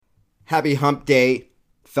Happy Hump Day,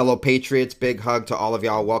 fellow patriots. Big hug to all of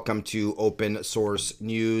y'all. Welcome to Open Source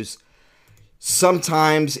News.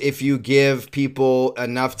 Sometimes if you give people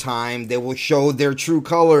enough time, they will show their true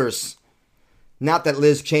colors. Not that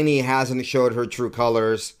Liz Cheney hasn't showed her true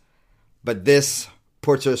colors, but this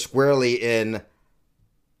puts her squarely in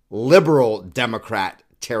liberal Democrat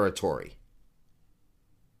territory.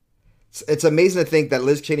 It's amazing to think that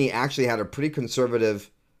Liz Cheney actually had a pretty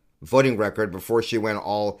conservative voting record before she went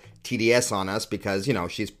all TDS on us because,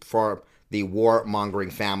 she's for the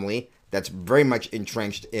warmongering family that's very much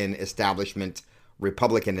entrenched in establishment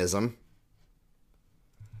republicanism.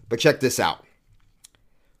 But check this out.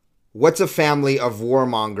 What's a family of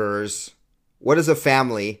warmongers? What is a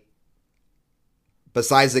family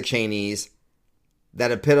besides the Cheneys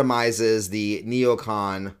that epitomizes the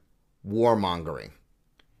neocon warmongering?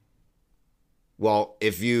 Well,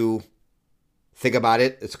 if you think about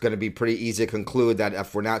it, it's going to be pretty easy to conclude that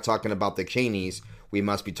if we're not talking about the Cheneys, we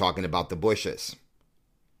must be talking about the Bushes.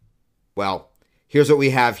 Well, here's what we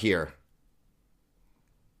have here.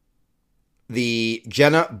 The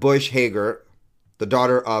Jenna Bush Hager, the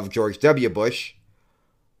daughter of George W. Bush,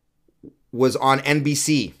 was on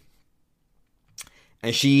NBC.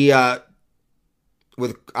 And she,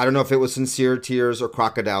 with, I don't know if it was sincere tears or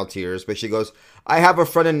crocodile tears, but she goes, I have a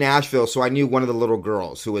friend in Nashville, so I knew one of the little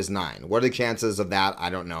girls who was 9. What are the chances of that? I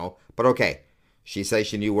don't know. But okay. She says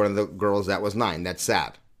she knew one of the girls that was 9. That's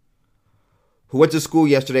sad. Who went to school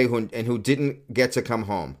yesterday and who didn't get to come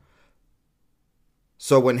home.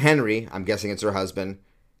 So when Henry, I'm guessing it's her husband,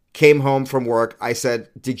 came home from work, I said,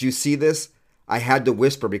 did you see this? I had to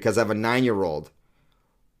whisper because I have a 9-year-old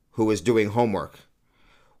who is doing homework.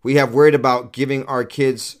 We are worried about giving our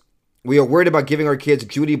kids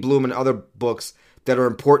Judy Blume and other books that are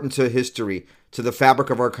important to history, to the fabric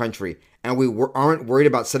of our country. And we aren't worried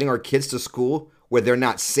about sending our kids to school where they're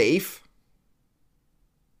not safe.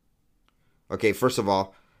 Okay, first of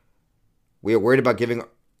all, we are worried about giving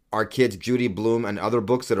our kids Judy Blume and other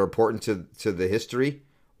books that are important to the history.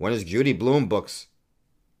 When is Judy Blume books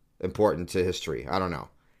important to history? I don't know.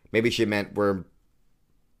 Maybe she meant we're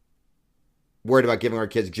worried about giving our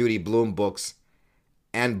kids Judy Blume books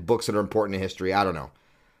and books that are important to history. I don't know.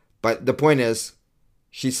 But the point is,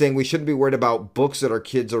 she's saying we shouldn't be worried about books that our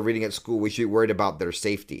kids are reading at school. We should be worried about their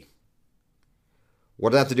safety. What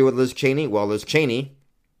does that have to do with Liz Cheney? Well, Liz Cheney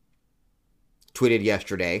tweeted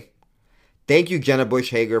yesterday, thank you, Jenna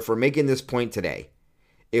Bush Hager, for making this point today.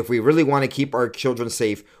 If we really want to keep our children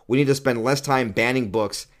safe, we need to spend less time banning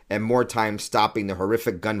books and more time stopping the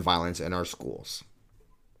horrific gun violence in our schools.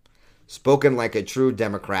 Spoken like a true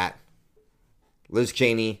Democrat. Liz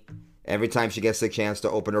Cheney, every time she gets the chance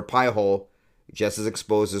to open her pie hole, just as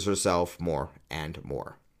exposes herself more and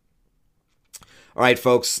more. All right,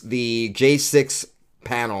 folks, the J6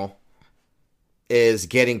 panel is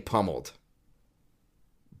getting pummeled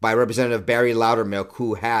by Representative Barry Loudermilk,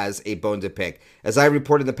 who has a bone to pick. As I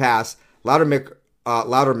reported in the past,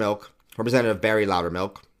 Loudermilk, Representative Barry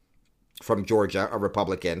Loudermilk from Georgia, a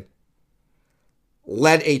Republican,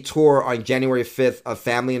 led a tour on January 5th of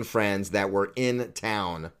family and friends that were in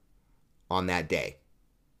town on that day.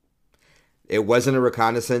 It wasn't a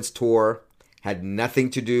reconnaissance tour, had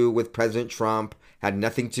nothing to do with President Trump, had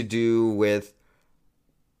nothing to do with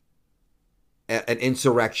an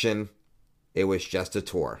insurrection. It was just a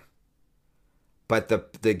tour. But the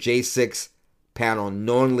J6 panel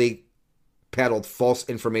knowingly peddled false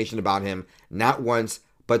information about him, not once,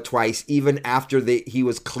 but twice, even after he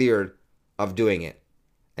was cleared of doing it.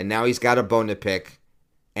 And now he's got a bone to pick,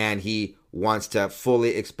 and he wants to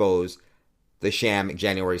fully expose the sham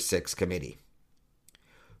January 6th committee.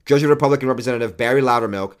 Georgia Republican Representative Barry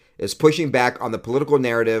Loudermilk is pushing back on the political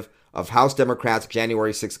narrative of House Democrats'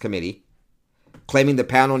 January 6th committee, claiming the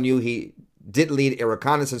panel knew he did lead a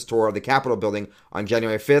reconnaissance tour of the Capitol building on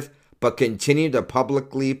January 5th, but continued to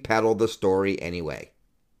publicly peddle the story anyway.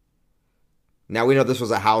 Now, we know this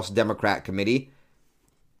was a House Democrat committee.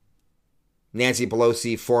 Nancy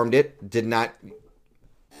Pelosi formed it, did not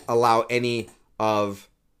allow any of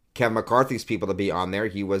Kevin McCarthy's people to be on there.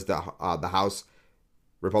 He was the House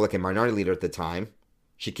Republican minority leader at the time.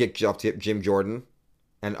 She kicked off Jim Jordan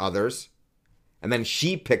and others. And then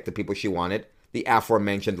she picked the people she wanted, the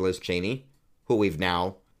aforementioned Liz Cheney, who we've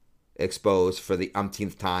now exposed for the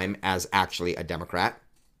umpteenth time as actually a Democrat.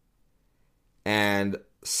 And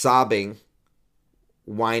sobbing,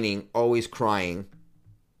 whining, always crying,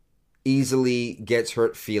 easily gets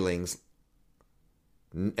hurt feelings.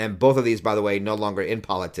 And both of these, by the way, no longer in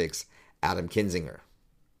politics, Adam Kinzinger.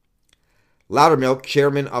 Loudermilk,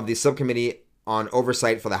 chairman of the subcommittee on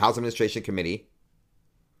oversight for the House Administration Committee,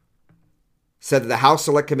 said that the House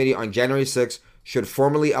Select Committee on January 6th should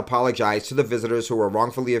formally apologize to the visitors who were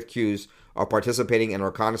wrongfully accused of participating in a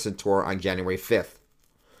reconnaissance tour on January 5th.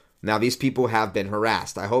 Now, these people have been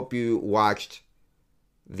harassed. I hope you watched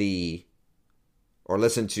or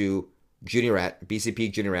listened to Juniorette,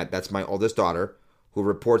 BCP Juniorette, that's my oldest daughter, who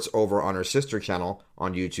reports over on her sister channel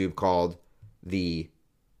on YouTube called the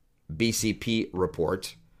BCP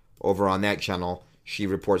Report. Over on that channel, she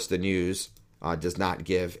reports the news, does not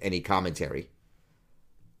give any commentary.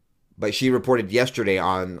 But she reported yesterday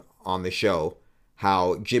on the show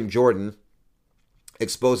how Jim Jordan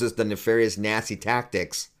exposes the nefarious, nasty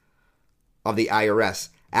tactics of the IRS,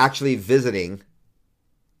 actually visiting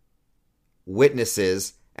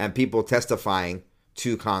witnesses and people testifying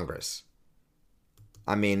to Congress.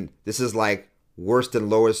 I mean, this is like worse than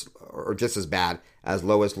Lois, or just as bad as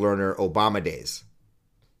Lois Lerner Obama days.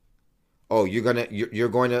 Oh, you're going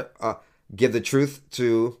to give the truth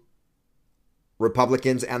to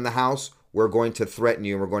Republicans and the House? We're going to threaten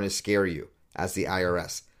you and we're going to scare you as the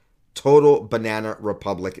IRS. Total banana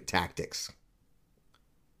republic tactics.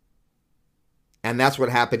 And that's what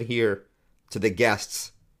happened here to the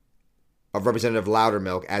guests of Representative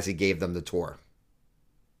Loudermilk as he gave them the tour.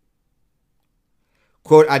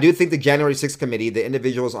 Quote, I do think the January 6th committee, the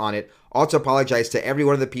individuals on it, ought to apologize to every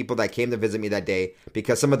one of the people that came to visit me that day,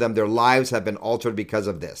 because some of them, their lives have been altered because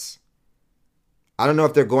of this. I don't know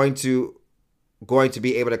if they're going to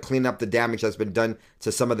be able to clean up the damage that's been done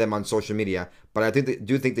to some of them on social media, but I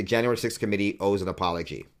do think the January 6th committee owes an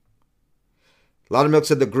apology. Loudermilk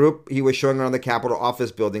said the group he was showing around the Capitol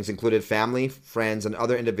office buildings included family, friends, and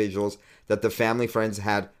other individuals that the family friends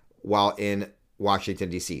had while in Washington,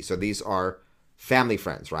 D.C. So these are family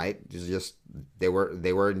friends, right? They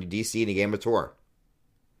were in D.C. and he gave them a tour.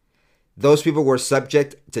 Those people were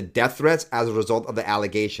subject to death threats as a result of the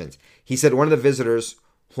allegations. He said one of the visitors,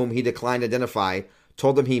 whom he declined to identify,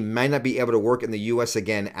 told him he might not be able to work in the U.S.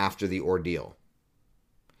 again after the ordeal.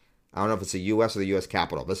 I don't know if it's the U.S. or the U.S.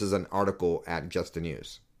 Capitol. This is an article at Just the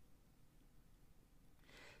News.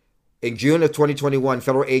 In June of 2021,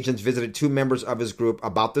 federal agents visited two members of his group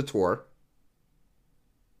about the tour,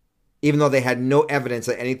 even though they had no evidence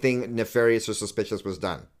that anything nefarious or suspicious was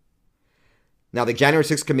done. Now, the January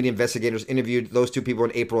 6th committee investigators interviewed those two people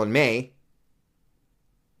in April and May,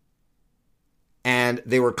 and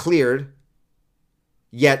they were cleared,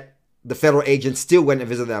 yet the federal agents still went and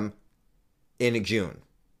visited them in June.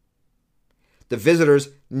 The visitors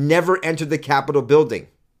never entered the Capitol building,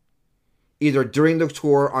 either during the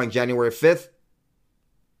tour on January 5th,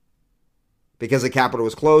 because the Capitol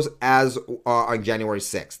was closed, as on January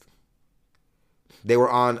 6th. They were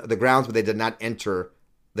on the grounds, but they did not enter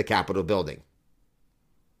the Capitol building.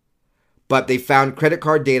 But they found credit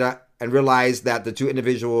card data and realized that the two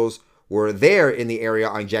individuals were there in the area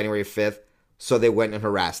on January 5th, so they went and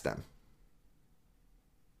harassed them.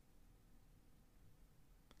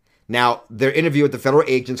 Now, their interview with the federal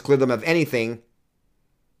agents cleared them of anything,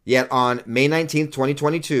 yet on May 19th,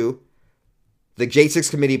 2022, the J6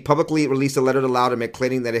 committee publicly released a letter to Loudermilk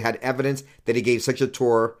claiming that it had evidence that he gave such a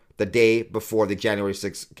tour the day before the January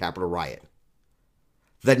 6th Capitol riot.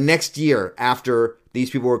 The next year, after these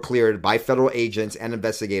people were cleared by federal agents and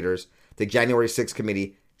investigators, the January 6th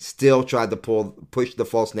committee still tried to push the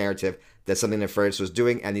false narrative that something nefarious was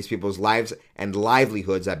doing, and these people's lives and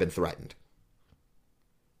livelihoods have been threatened.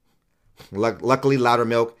 Luckily,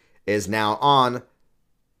 Loudermilk is now on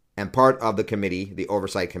and part of the committee, the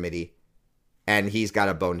oversight committee, and he's got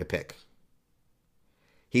a bone to pick.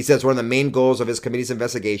 He says one of the main goals of his committee's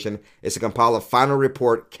investigation is to compile a final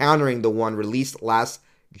report countering the one released last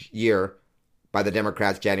year by the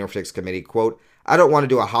Democrats' January 6th committee. Quote, I don't want to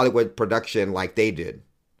do a Hollywood production like they did.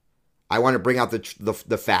 I want to bring out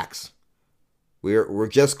the facts. We're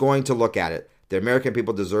just going to look at it. The American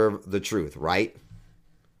people deserve the truth, right?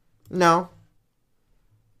 No,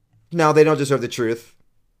 they don't deserve the truth,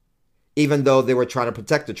 even though they were trying to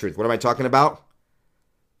protect the truth. What am I talking about?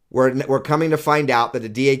 We're coming to find out that the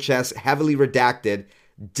DHS heavily redacted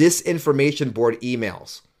disinformation board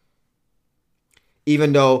emails,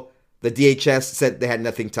 even though the DHS said they had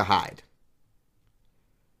nothing to hide.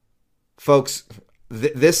 Folks,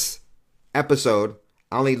 this episode,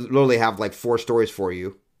 I only literally have like 4 stories for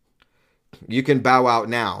you. You can bow out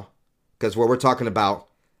now, because what we're talking about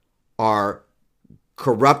are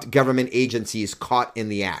corrupt government agencies caught in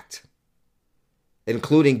the act,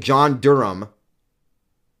 including John Durham.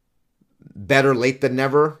 Better late than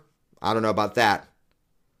never. I don't know about that.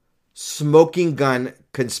 Smoking gun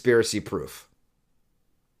conspiracy proof.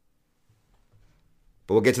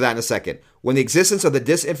 But we'll get to that in a second. When the existence of the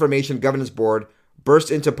Disinformation Governance Board burst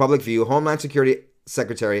into public view, Homeland Security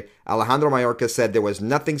Secretary Alejandro Mayorkas said there was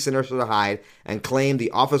nothing sinister to hide and claimed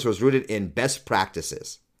the office was rooted in best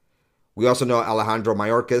practices. We also know Alejandro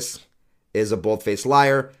Mayorkas is a bold-faced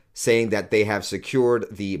liar, saying that they have secured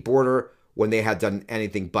the border when they have done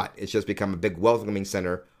anything but. It's just become a big welcoming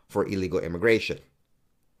center for illegal immigration.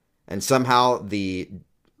 And somehow the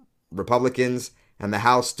Republicans and the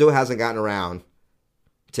House still hasn't gotten around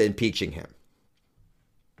to impeaching him.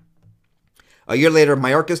 A year later,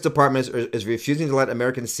 Mayorkas' department is refusing to let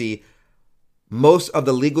Americans see most of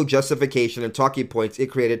the legal justification and talking points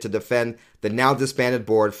it created to defend the now disbanded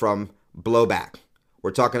board from blowback.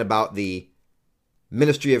 We're talking about the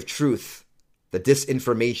Ministry of Truth, the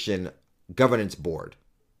Disinformation Governance Board.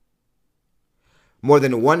 More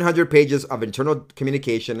than 100 pages of internal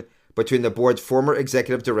communication between the board's former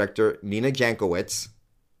executive director, Nina Jankowicz,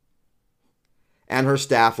 and her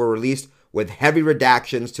staff were released with heavy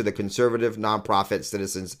redactions to the conservative nonprofit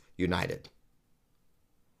Citizens United.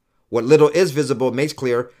 What little is visible makes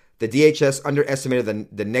clear the DHS underestimated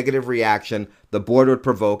the negative reaction the board would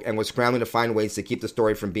provoke and was scrambling to find ways to keep the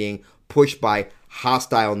story from being pushed by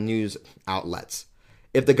hostile news outlets.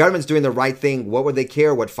 If the government's doing the right thing, what would they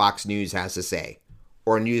care what Fox News has to say?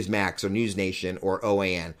 Or Newsmax, or News Nation, or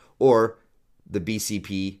OAN, or the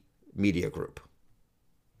BCP Media Group?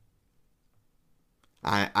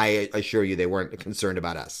 I assure you they weren't concerned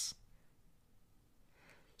about us.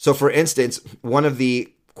 So, for instance, one of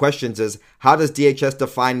the questions is, how does DHS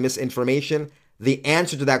define misinformation? The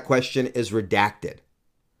answer to that question is redacted.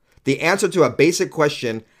 The answer to a basic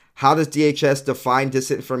question, how does DHS define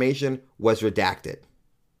disinformation, was redacted.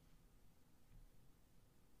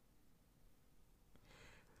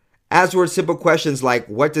 As were simple questions like,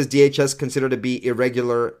 what does DHS consider to be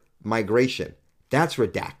irregular migration? That's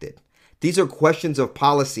redacted. These are questions of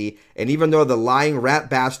policy, and even though the lying rat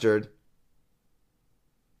bastard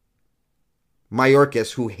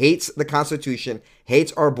Mayorkas, who hates the Constitution,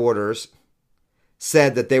 hates our borders,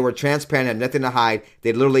 said that they were transparent, had nothing to hide,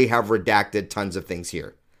 they literally have redacted tons of things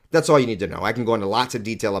here. That's all you need to know. I can go into lots of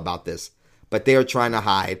detail about this, but they are trying to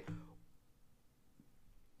hide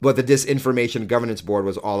what the Disinformation Governance Board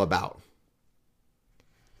was all about.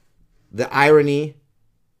 The irony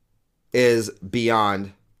is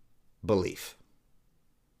beyond belief.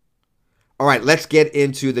 All right, let's get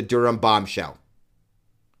into the Durham bombshell.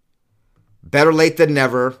 Better late than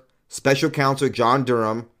never, Special Counsel John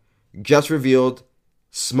Durham just revealed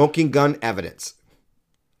smoking gun evidence.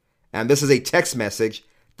 And this is a text message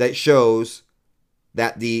that shows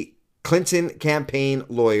that the Clinton campaign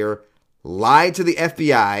lawyer lied to the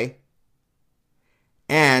FBI,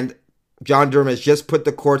 and John Durham has just put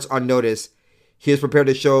the courts on notice. He is prepared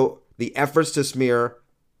to show the efforts to smear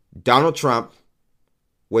Donald Trump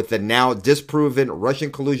with the now disproven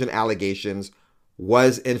Russian collusion allegations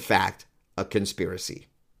was in fact a conspiracy.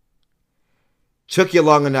 Took you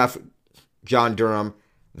long enough, John Durham.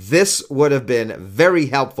 This would have been very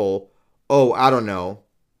helpful. I don't know,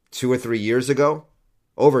 2 or 3 years ago.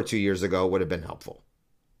 Over 2 years ago would have been helpful.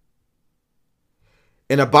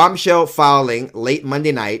 In a bombshell filing late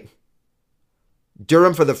Monday night,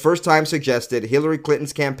 Durham for the first time suggested Hillary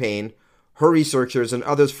Clinton's campaign, her researchers, and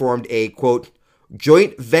others formed a, quote,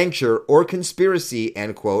 joint venture or conspiracy,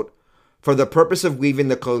 end quote, for the purpose of weaving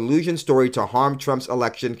the collusion story to harm Trump's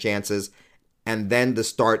election chances and then the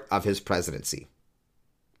start of his presidency.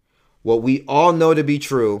 What we all know to be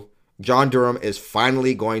true, John Durham is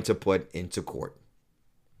finally going to put into court.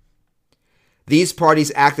 These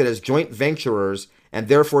parties acted as joint venturers and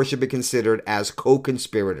therefore should be considered as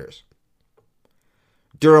co-conspirators.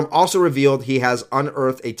 Durham also revealed he has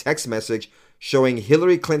unearthed a text message showing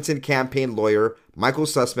Hillary Clinton campaign lawyer Michael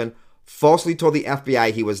Sussman falsely told the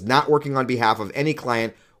FBI he was not working on behalf of any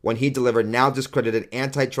client when he delivered now discredited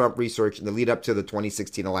anti-Trump research in the lead up to the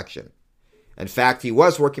 2016 election. In fact, he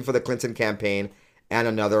was working for the Clinton campaign, and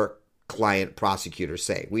another client, prosecutors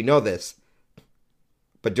say. We know this,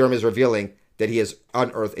 but Durham is revealing that he has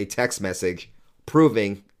unearthed a text message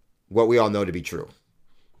proving what we all know to be true.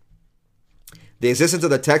 The existence of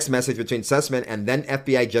the text message between Sussman and then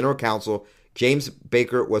FBI General Counsel James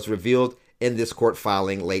Baker was revealed in this court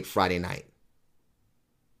filing late Friday night.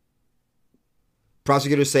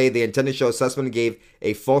 Prosecutors say they intend to show Sussman gave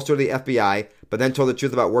a false story to the FBI, but then told the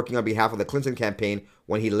truth about working on behalf of the Clinton campaign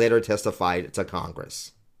when he later testified to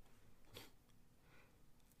Congress.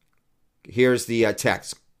 Here's the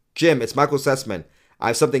text. Jim, it's Michael Sussman. I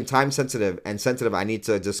have something time-sensitive and sensitive I need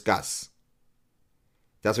to discuss.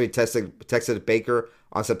 That's what he texted Baker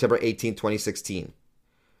on September 18, 2016.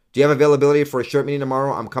 Do you have availability for a short meeting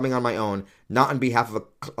tomorrow? I'm coming on my own, not on behalf of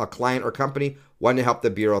a client or company. Wanting to help the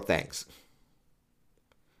Bureau, thanks.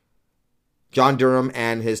 John Durham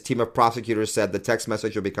and his team of prosecutors said the text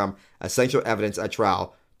message will become essential evidence at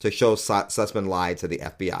trial to show Sussman lied to the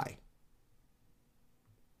FBI.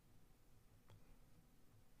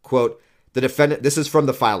 Quote, the defendant, this is from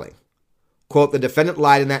the filing. Quote, the defendant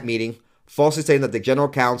lied in that meeting, falsely saying that the general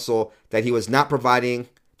counsel that he was not providing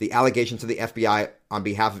the allegation to the FBI on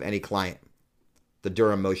behalf of any client. The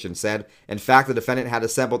Durham motion said. In fact, the defendant had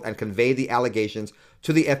assembled and conveyed the allegations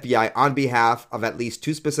to the FBI on behalf of at least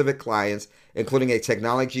two specific clients, including a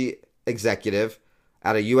technology executive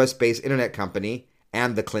at a U.S.-based internet company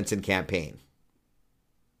and the Clinton campaign.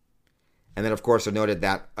 And then, of course, I noted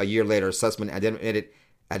that a year later, Sussman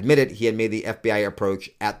admitted he had made the FBI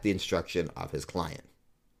approach at the instruction of his client.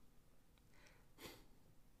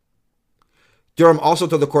 Durham also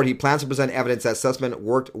told the court he plans to present evidence that Sussman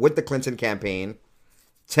worked with the Clinton campaign,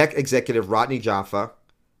 tech executive Rodney Jaffa,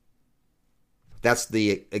 that's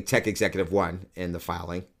the tech executive one in the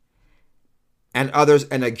filing, and others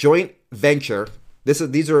in a joint venture. These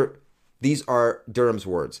are Durham's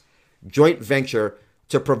words. Joint venture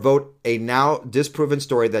to promote a now disproven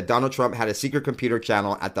story that Donald Trump had a secret computer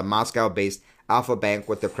channel at the Moscow-based Alpha Bank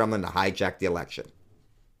with the Kremlin to hijack the election.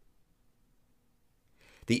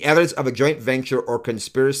 The evidence of a joint venture or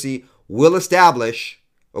conspiracy will establish,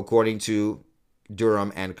 according to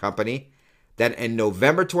Durham and company, that in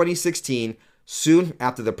November 2016, soon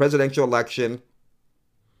after the presidential election,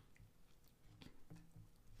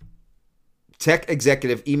 tech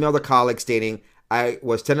executive emailed a colleague stating, I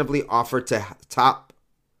was tentatively offered the top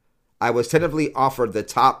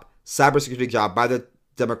cybersecurity job by the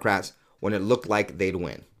Democrats when it looked like they'd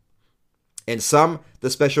win. In sum, the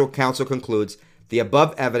special counsel concludes, the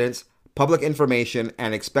above evidence, public information,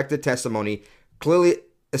 and expected testimony clearly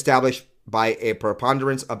established by a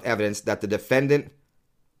preponderance of evidence that the defendant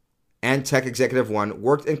and tech executive one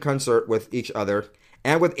worked in concert with each other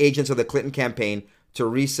and with agents of the Clinton campaign to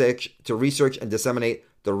research and disseminate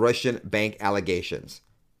the Russian bank allegations.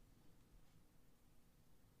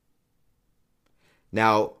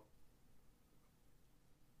 Now,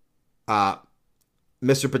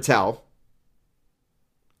 Mr. Patel,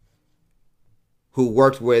 who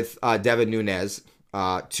worked with Devin Nunes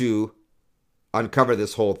to uncover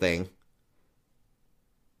this whole thing,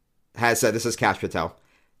 has said, this is Kash Patel,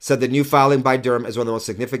 said the new filing by Durham is one of the most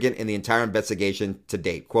significant in the entire investigation to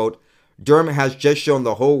date. Quote, Durham has just shown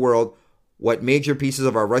the whole world what major pieces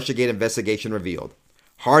of our Russiagate investigation revealed.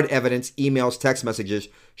 Hard evidence, emails, text messages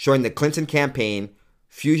showing the Clinton campaign,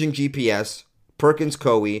 Fusion GPS, Perkins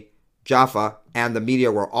Coie, Jaffa, and the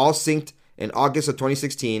media were all synced in August of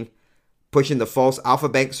 2016, pushing the false Alpha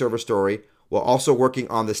Bank server story while also working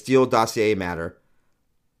on the Steele dossier matter.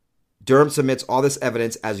 Durham submits all this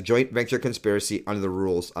evidence as joint venture conspiracy under the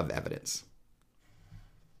rules of evidence.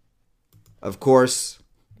 Of course,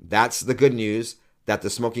 that's the good news, that the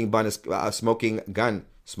smoking bun. I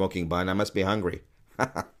must be hungry.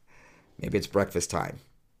 Maybe it's breakfast time.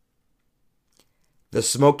 The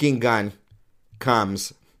smoking gun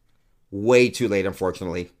comes way too late,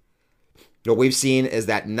 unfortunately. What we've seen is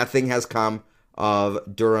that nothing has come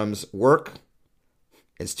of Durham's work.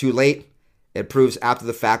 It's too late. It proves after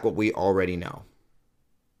the fact what we already know.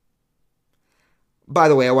 By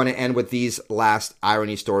the way, I want to end with these last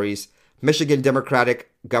irony stories. Michigan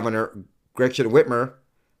Democratic Governor Gretchen Whitmer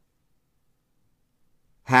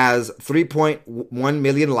has 3.1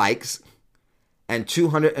 million likes and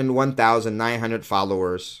 201,900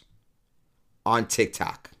 followers on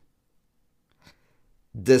TikTok,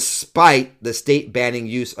 despite the state banning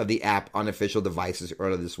use of the app on official devices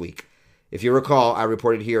earlier this week. If you recall, I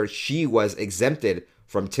reported here she was exempted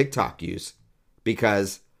from TikTok use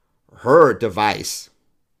because her device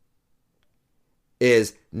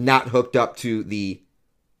is not hooked up to the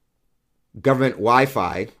government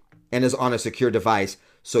Wi-Fi and is on a secure device,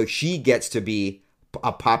 so she gets to be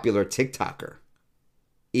a popular TikToker,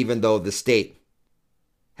 even though the state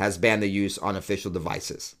has banned the use on official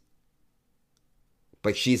devices.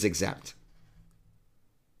 But she's exempt.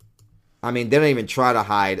 I mean, they don't even try to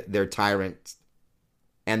hide their tyrant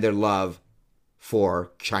and their love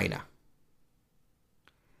for China.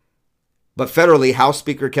 But federally, House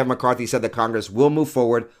Speaker Kevin McCarthy said that Congress will move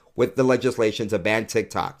forward with the legislation to ban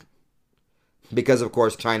TikTok because, of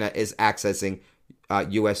course, China is accessing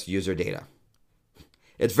U.S. user data.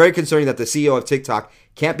 It's very concerning that the CEO of TikTok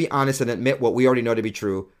can't be honest and admit what we already know to be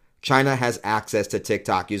true. China has access to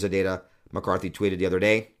TikTok user data, McCarthy tweeted the other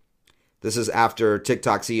day. This is after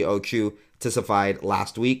TikTok CEO Chu testified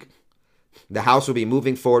last week. The House will be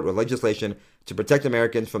moving forward with legislation to protect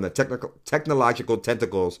Americans from the technological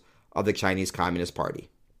tentacles of the Chinese Communist Party.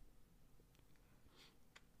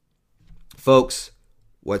 Folks,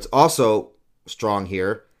 what's also strong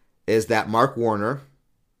here is that Mark Warner,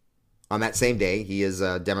 on that same day, he is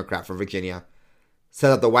a Democrat from Virginia, said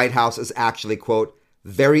that the White House is actually, quote,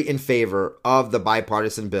 very in favor of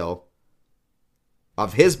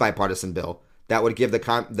his bipartisan bill that would give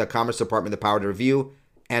the Commerce Department the power to review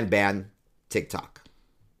and ban TikTok.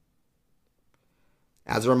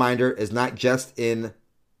 As a reminder, it's not just in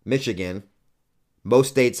Michigan. Most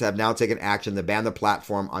states have now taken action to ban the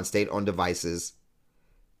platform on state-owned devices,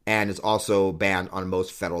 and it's also banned on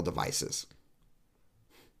most federal devices.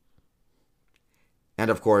 And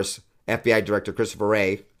of course, FBI Director Christopher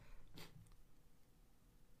Wray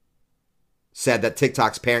said that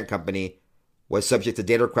TikTok's parent company was subject to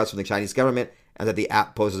data requests from the Chinese government and that the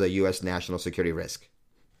app poses a U.S. national security risk.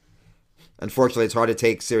 Unfortunately, it's hard to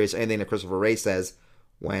take serious anything that Christopher Wray says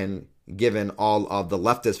when, given all of the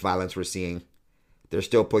leftist violence we're seeing, they're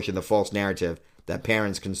still pushing the false narrative that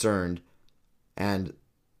parents concerned and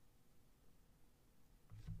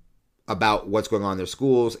about what's going on in their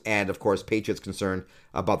schools, and of course patriots concerned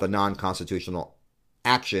about the non-constitutional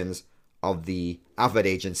actions of the alphabet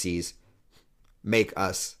agencies make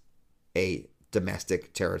us a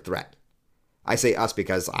domestic terror threat. I say us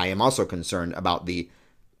because I am also concerned about the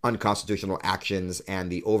unconstitutional actions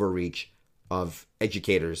and the overreach of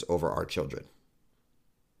educators over our children.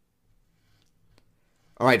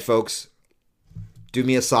 All right, folks, do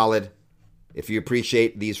me a solid. If you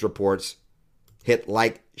appreciate these reports, hit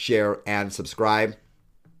like, share, and subscribe.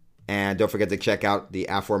 And don't forget to check out the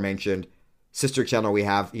aforementioned sister channel we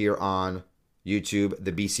have here on YouTube,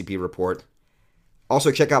 the BCP Report.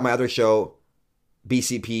 Also, check out my other show,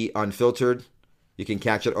 BCP Unfiltered. You can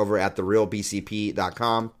catch it over at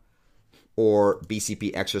therealbcp.com or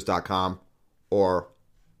bcpextras.com or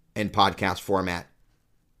in podcast format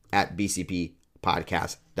at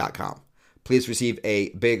bcppodcast.com. Please receive a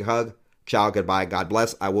big hug. Ciao, goodbye, God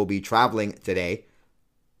bless. I will be traveling today,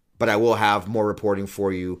 but I will have more reporting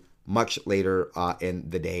for you much later in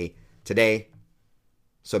the day today.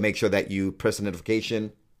 So make sure that you press the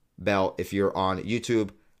notification bell if you're on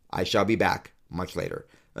YouTube. I shall be back much later.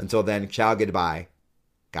 Until then, ciao, goodbye.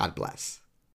 God bless.